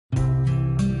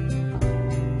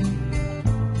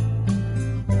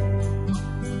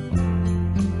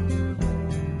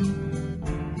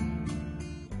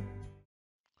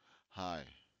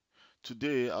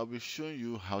Today I'll be showing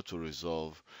you how to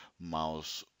resolve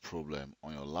mouse problem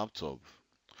on your laptop.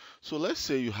 So let's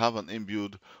say you have an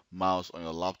inbuilt mouse on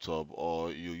your laptop,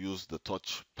 or you use the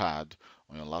touchpad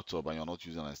on your laptop and you're not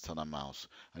using an external mouse,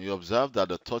 and you observe that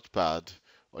the touchpad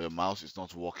or your mouse is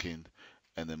not working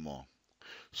anymore.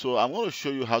 So I'm going to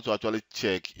show you how to actually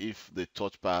check if the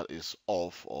touchpad is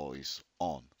off or is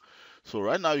on. So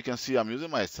right now you can see I'm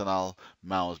using my external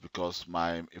mouse because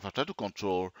if I try to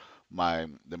control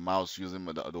the mouse using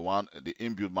the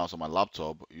inbuilt mouse on my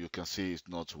laptop, you can see it's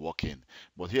not working.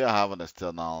 But here I have an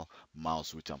external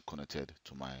mouse which I'm connected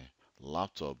to my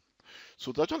laptop.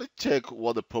 So to actually check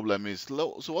what the problem is,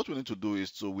 so what we need to do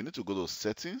is we need to go to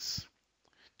settings,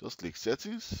 just click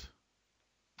settings,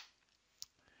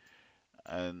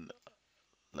 and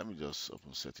let me just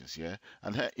open settings here.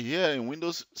 And here in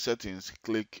Windows settings,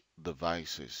 click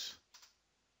devices.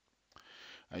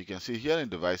 And you can see here in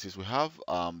devices, we have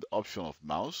the option of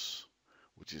mouse,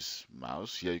 which is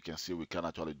mouse. Here you can see we can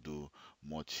actually do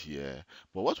much here.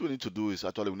 But what we need to do is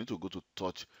actually we need to go to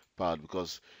touchpad,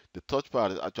 because the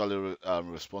touchpad is actually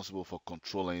responsible for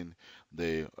controlling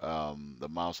the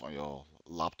mouse on your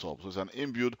laptop. So it's an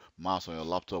inbuilt mouse on your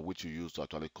laptop which you use to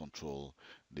actually control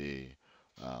the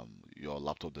your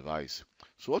laptop device.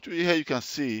 So here you can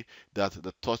see that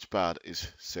the touchpad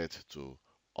is set to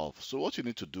off. So what you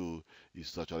need to do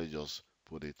is to actually just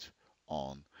put it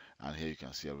on, and here you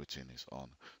can see everything is on.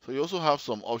 So you also have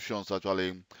some options to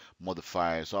actually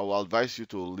modify. So I will advise you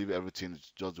to leave everything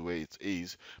just the way it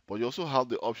is, but you also have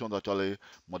the option to actually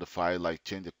modify, like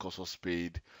change the cursor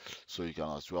speed. So you can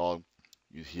as well,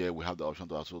 here we have the option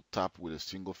to also tap with a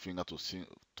single finger to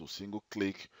single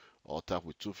click, or tap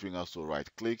with two fingers to right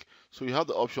click. So you have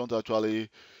the option to actually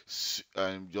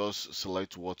just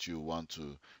select what you want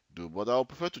to do, but I would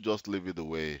prefer to just leave it the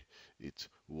way it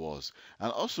was.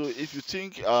 And also, if you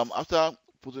think after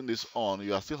putting this on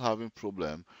you are still having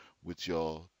problem with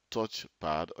your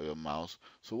touchpad or your mouse,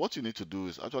 so what you need to do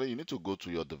is actually you need to go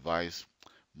to your device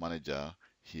manager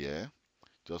here.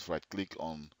 Just right click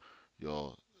on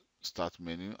your start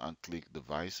menu and click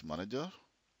device manager.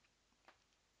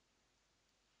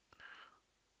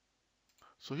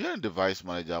 So here in device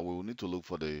manager, we will need to look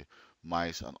for the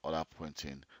mice and other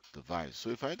pointing device. So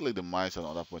if I click the mice and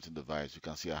other pointing device, you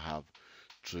can see I have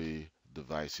three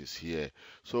devices here.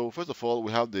 So first of all,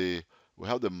 we have the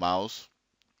mouse,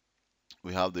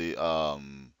 we have the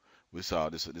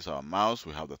this is our mouse,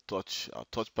 we have the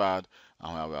touchpad,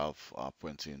 and we have our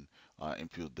pointing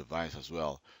input device as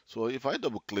well. So if I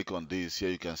double click on this here,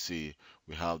 you can see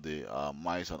we have the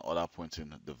mice and other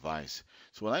pointing device.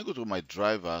 So when I go to my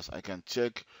drivers, I can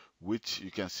check which, you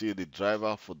can see the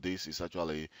driver for this is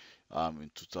actually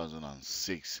in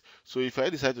 2006. So if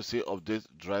I decide to say update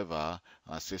driver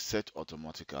and I say set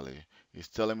automatically, it's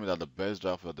telling me that the best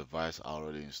driver for your device are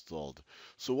already installed.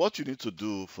 So what you need to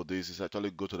do for this is actually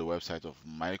go to the website of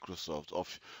Microsoft,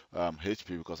 of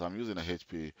HP, because I'm using a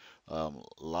HP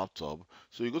laptop.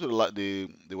 So you go to the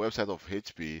website of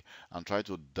HP and try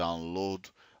to download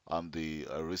the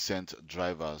recent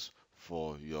drivers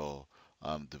for your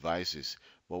devices.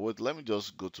 But wait, let me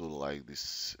just go to like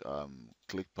this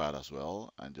ClickPad as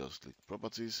well and just click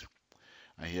properties.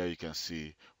 And here you can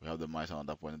see we have the mice and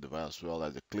other pointing device as well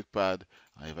as the ClickPad.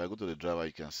 And if I go to the driver,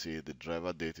 you can see the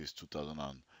driver date is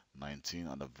 2019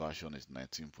 and the version is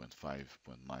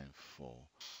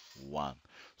 19.5.941.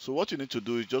 So what you need to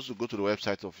do is just to go to the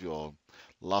website of your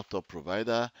laptop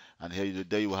provider, and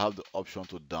there you will have the option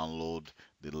to download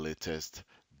the latest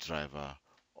driver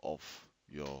of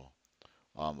your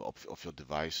of your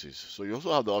devices. So you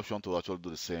also have the option to actually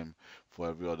do the same for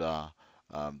every other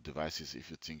devices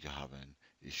if you think you're having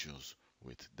issues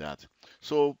with that.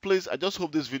 So please, I just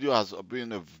hope this video has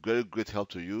been a very great help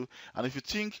to you. And if you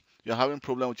think you're having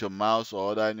problem with your mouse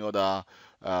or any other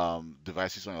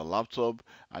devices on your laptop,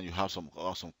 and you have some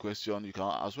question, you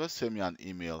can as well send me an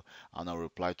email and I'll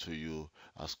reply to you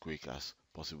as quick as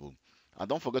possible. And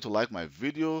don't forget to like my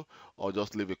video or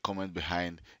just leave a comment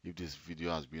behind if this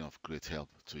video has been of great help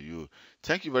to you.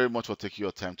 Thank you very much for taking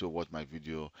your time to watch my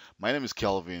video. My name is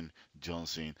Kelvin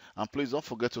Johnson, and please don't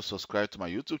forget to subscribe to my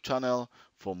YouTube channel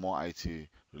for more IT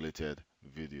related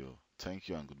video. Thank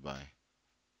you and goodbye.